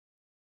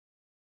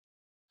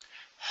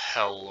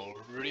Hello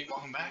everybody,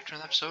 welcome back to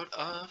another episode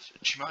of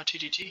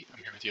TTT. I'm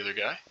here with the other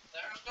guy.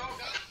 There's no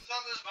guns on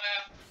this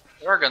map.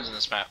 There are guns in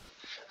this map.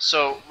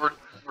 So we're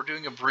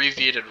doing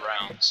abbreviated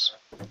rounds.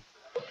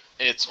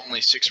 It's only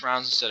 6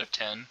 rounds instead of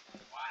 10.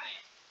 Why?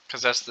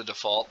 Because that's the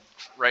default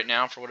right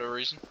now for whatever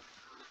reason. Did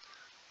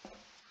you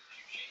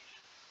change it?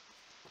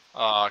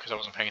 Because I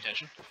wasn't paying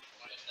attention. Why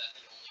is that the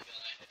only gun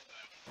I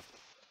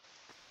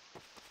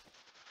have?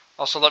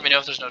 Also let me know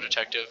if there's no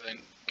detective in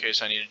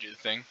case I need to do the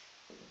thing. Do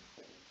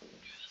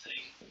the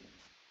thing.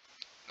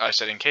 I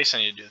said in case I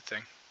need to do the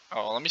thing.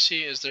 Oh, well, let me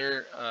see, is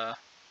there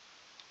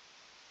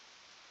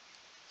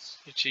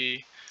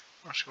TT,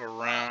 let's go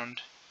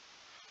around.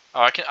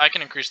 Oh, I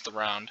can increase the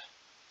round.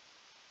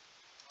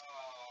 Oh.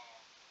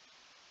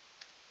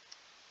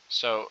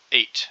 So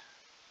 8.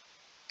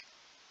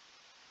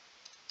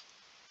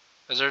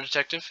 Is there a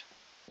detective?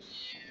 Yeah.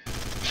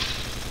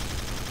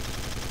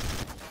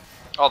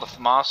 Oh, the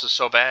FAMAS is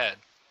so bad.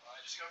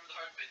 I discovered the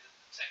hard way that the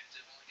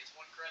detective only gets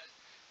 1 credit.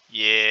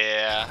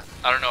 Yeah,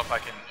 I don't know if I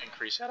can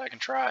increase that. I can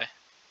try.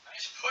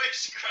 Nice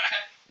voice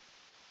crack.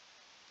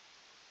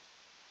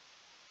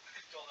 I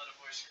call that a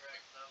voice crack,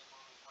 but that was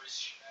more of a voice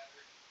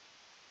shatter.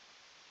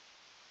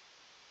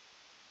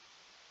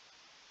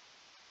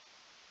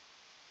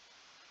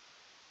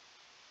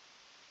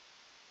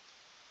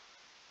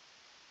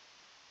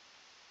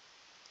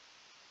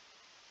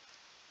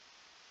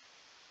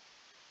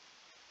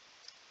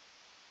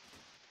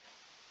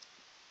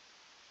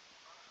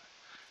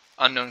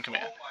 Unknown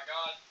command. Oh my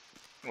god.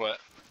 What?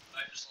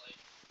 I'm just like...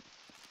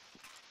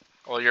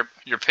 Well, your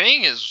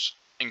ping is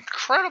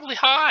incredibly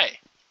high.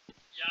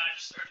 Yeah, I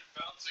just started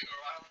bouncing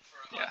around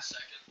for a hot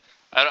second.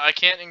 I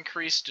can't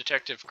increase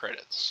detective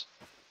credits.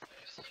 I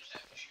guess I just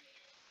have to shoot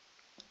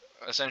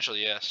you.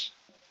 Essentially, yes.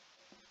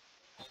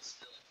 Hold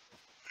still.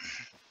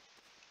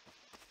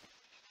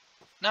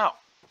 No.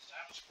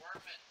 Stop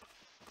squirming.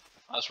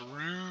 That's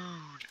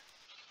rude.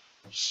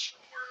 Squirm.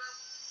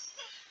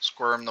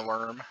 Squirm the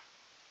worm.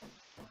 Oh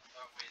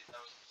wait,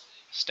 that was a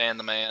mistake. Stan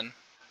the man.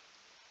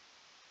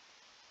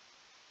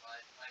 I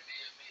may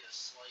have made a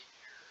slight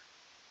error.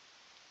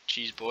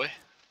 Cheese boy.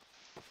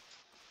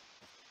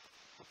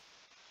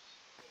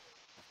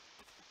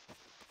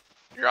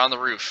 You're on the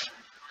roof.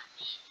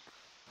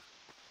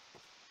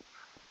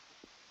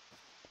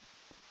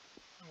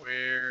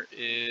 Where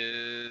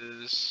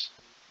is...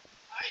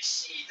 I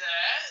see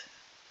that.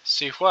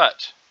 See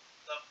what?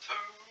 The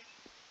poon.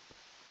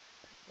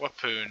 What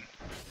poon?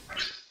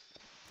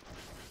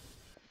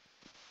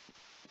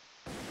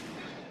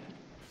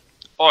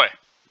 Oi!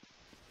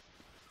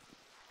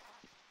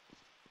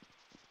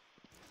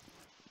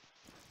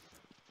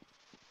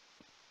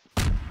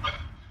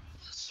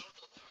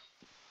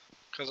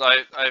 Because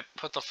I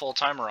put the full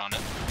timer on it.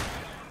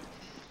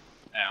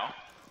 Ow.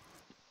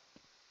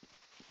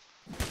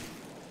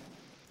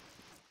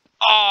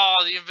 Oh,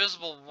 the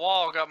invisible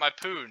wall got my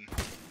poon.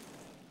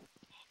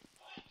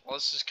 Well,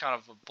 this is kind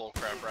of a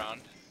bullcrap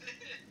round.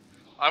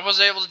 I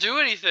wasn't able to do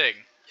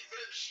anything.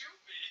 Shoot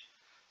me.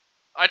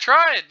 I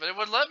tried, but it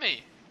wouldn't let me. You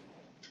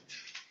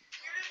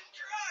didn't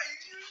try.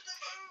 You used the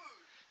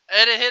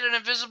poon. And it hit an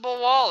invisible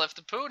wall. If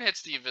the poon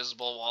hits the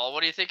invisible wall,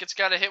 what do you think it's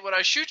got to hit when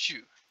I shoot you?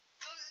 The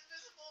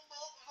invisible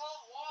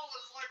wall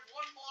is like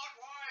 1 block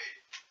wide.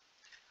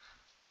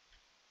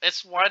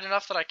 It's wide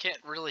enough that I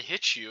can't really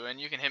hit you, and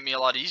you can hit me a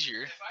lot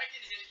easier. If I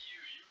can hit you,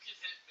 you can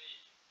hit me.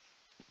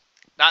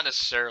 Not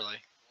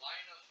necessarily.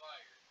 Line of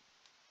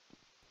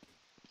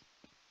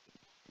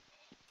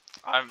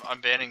fire.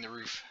 I'm banning the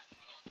roof.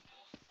 Well,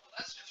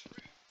 that's just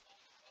rude.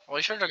 Well,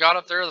 you shouldn't have got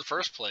up there in the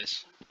first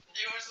place.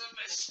 It was a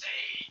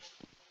mistake.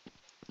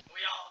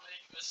 We all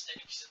make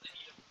mistakes in the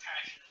heat of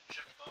passion and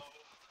Jimbo.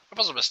 It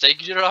was a mistake.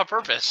 You did it on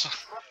purpose. Yeah,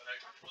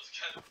 that was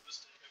kind of a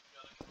mistake. I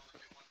forgot I could only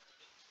get 1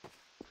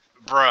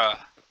 credit. Bruh.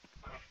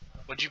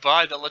 What'd you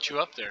buy that let you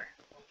up there?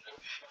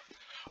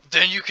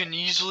 Then you can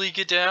easily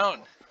get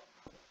down.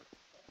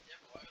 Yeah,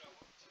 but why would I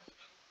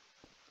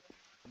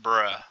want to?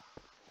 Bruh.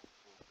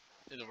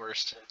 You're the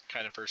worst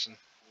kind of person.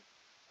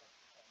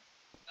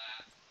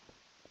 Nah.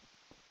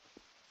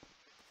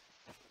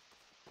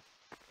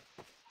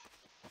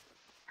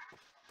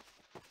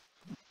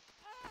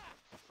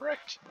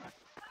 Correct. Man,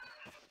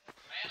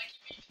 I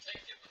keep being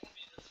detective. I want to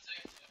be the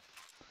detective.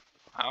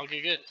 I'll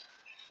get good.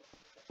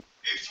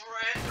 It's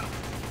random.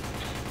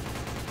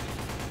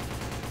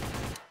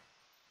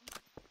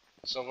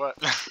 So what?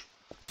 You're the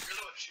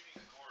one shooting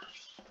the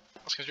corpse.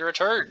 That's because you're a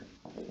turd.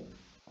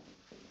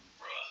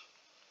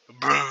 Bruh.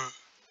 Bruh.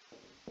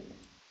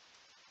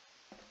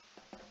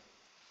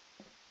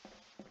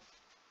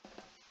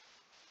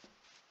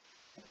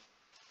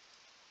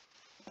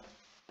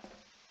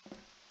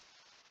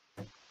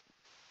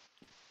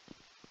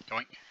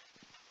 Doink.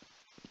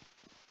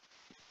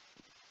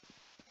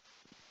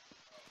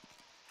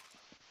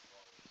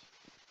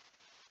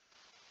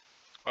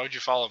 Why would you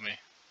follow me?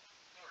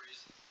 No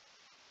reason.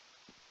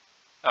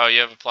 Oh,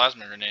 you have a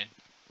plasma grenade.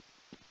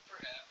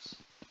 Perhaps.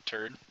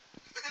 Turd.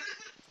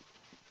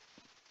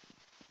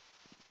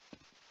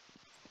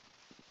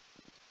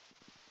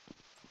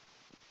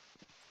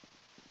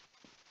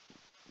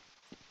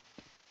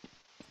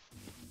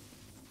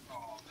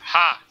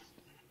 Ha!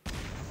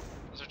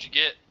 That's what you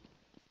get.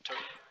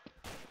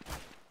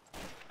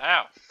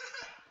 Ow.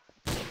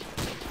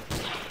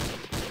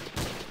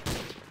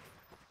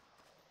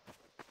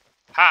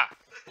 Ha!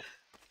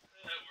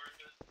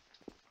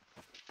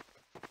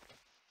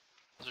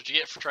 That's what you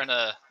get for trying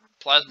to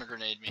plasma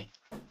grenade me.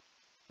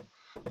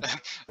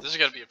 This is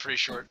gonna be a pretty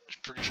short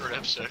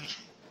episode.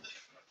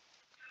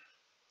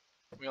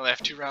 We only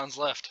have 2 rounds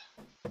left.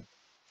 Oh,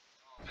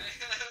 man.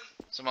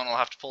 Someone will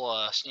have to pull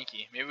a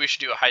sneaky. Maybe we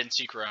should do a hide and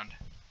seek round.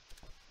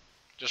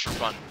 Just for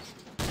fun.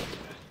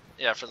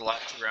 Yeah, for the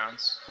last 2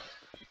 rounds.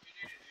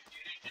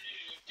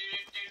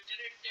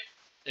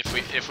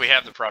 If we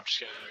have the prop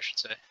discovery, I should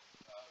say.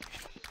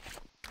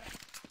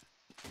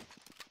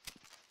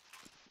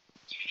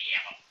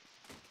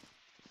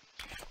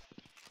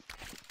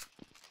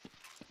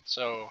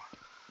 So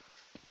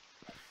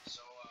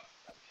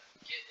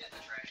Get in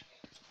the trash can.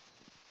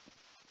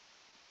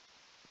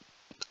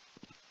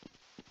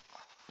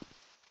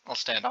 I'll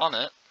stand on it.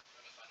 I'm gonna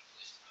find a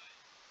place to hide.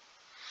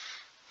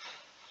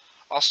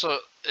 Also,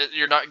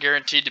 you're not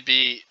guaranteed to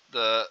be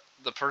the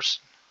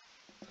person.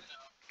 I know.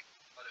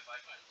 But if I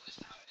find a place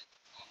to hide,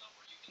 I'll know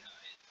where you can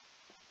hide.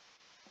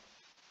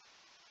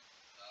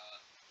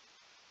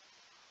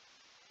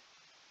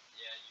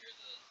 Yeah, you're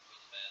the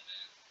bad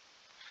man.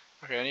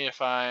 Okay, I need to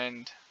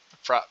find a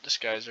prop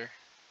disguiser.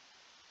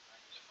 I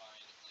need to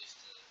find a place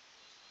to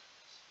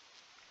close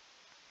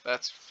my eyes.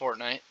 That's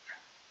Fortnite.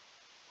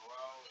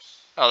 Gross.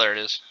 Oh, there it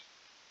is.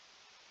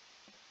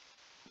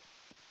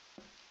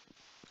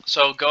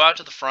 So go out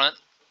to the front.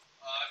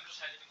 I'm just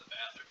hiding in the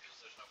bathroom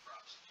because there's no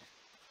props in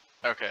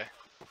here. Okay.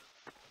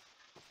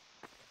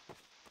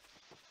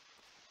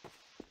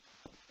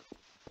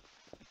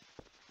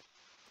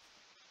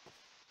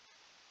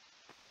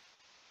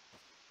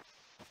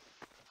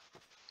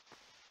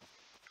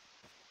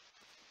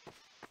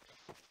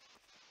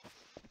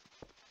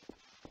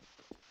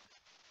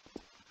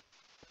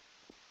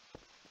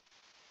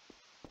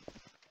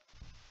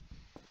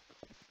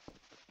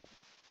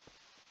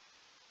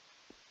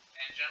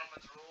 And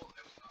gentleman's rule,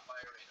 I will not buy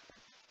a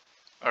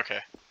radar.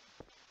 Okay.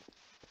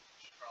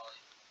 Should probably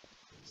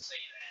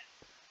say that.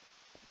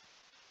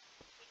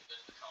 For the good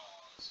of the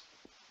cause.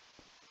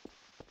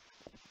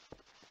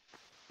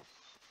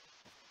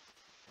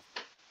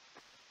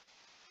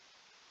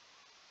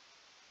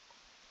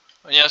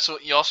 Yeah, so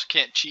you also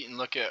can't cheat and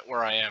look at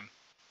where I am.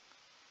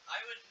 I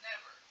would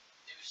never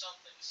do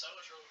something so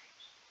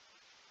atrocious.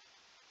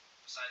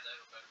 Besides, I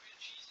have a better way to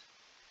cheese it.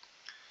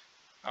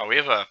 Oh, we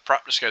have a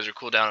prop disguiser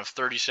cooldown of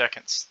 30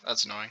 seconds.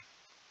 That's annoying.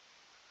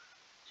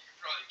 You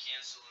could probably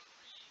cancel and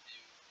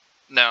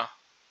redo. No.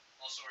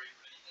 Also, are you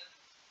ready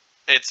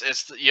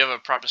then? You have a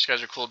prop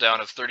disguiser cooldown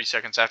of 30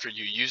 seconds after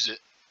you use it.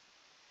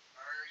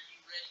 Are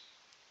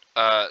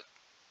you ready?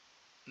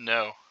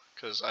 No,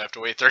 because I have to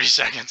wait 30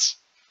 seconds.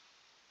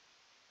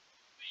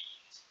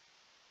 Please.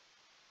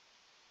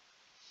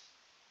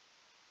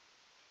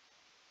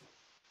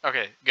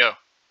 Okay, go.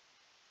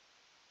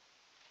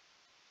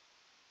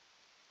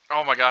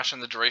 Oh my gosh,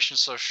 and the duration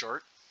is so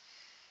short.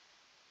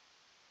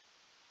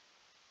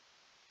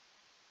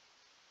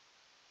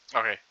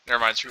 Okay, never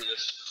mind, screw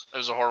this. It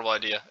was a horrible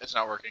idea. It's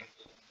not working.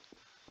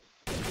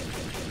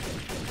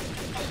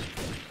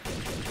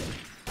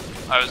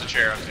 I was a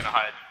chair, I was gonna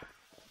hide.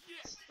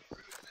 Rude,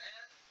 man.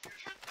 You're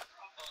trying to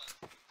drop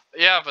on.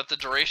 Yeah, but the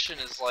duration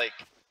is like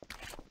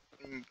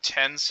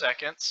 10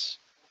 seconds,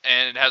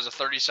 and it has a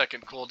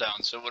 30-second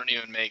cooldown, so it wouldn't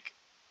even make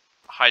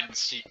hide and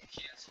seek.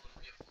 Cancel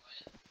and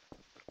reapply it.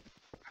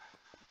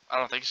 I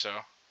don't think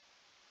so.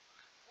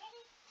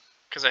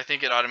 Because I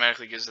think it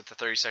automatically gives it the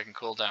 30-second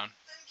cooldown.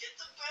 Then get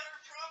the better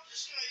prop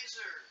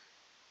disguiser.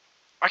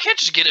 I can't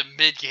just get it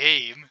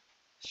mid-game.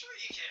 Sure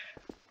you can.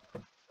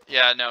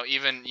 Yeah, no,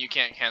 even you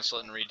can't cancel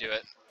it and redo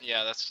it.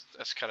 Yeah, that's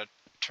kind of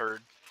turd. Man,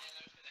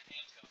 I was gonna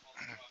handcuff all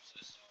the props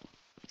I saw.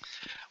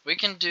 We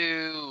can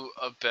do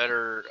a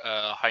better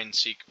hide and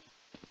seek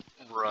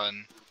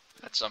run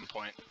at some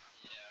point.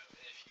 Yeah,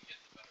 if you get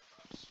the better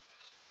prop disguiser.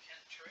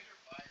 Can Trader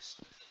buy a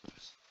Smith &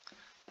 Wesson?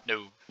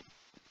 No.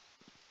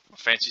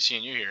 Fancy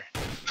seeing you here.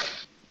 Why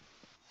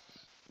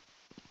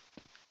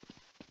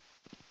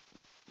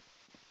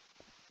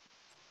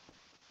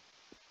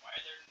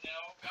are there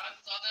no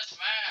guns on this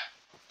map?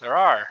 There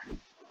are.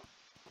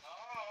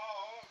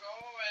 Oh, go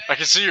away. I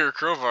can see your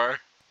crowbar.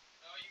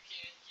 No, you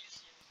can't. You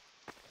see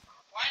it.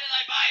 Why did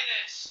I buy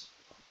this?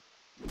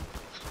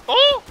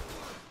 Oh!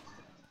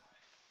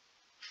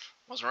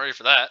 Wasn't ready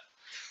for that.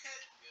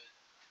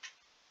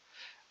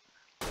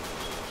 Good.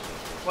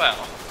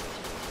 Well,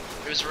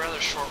 it was a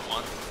rather short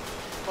one,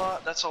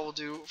 but that's all we'll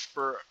do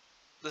for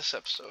this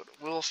episode.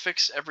 We'll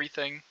fix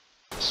everything,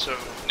 so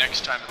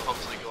next time it'll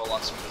hopefully go a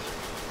lot smoother.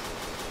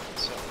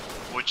 So,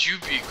 would you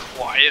be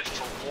quiet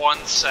for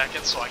 1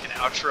 second so I can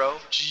outro?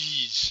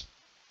 Jeez.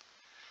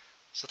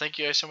 So thank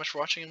you guys so much for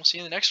watching, and we'll see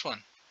you in the next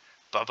one.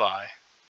 Bye-bye.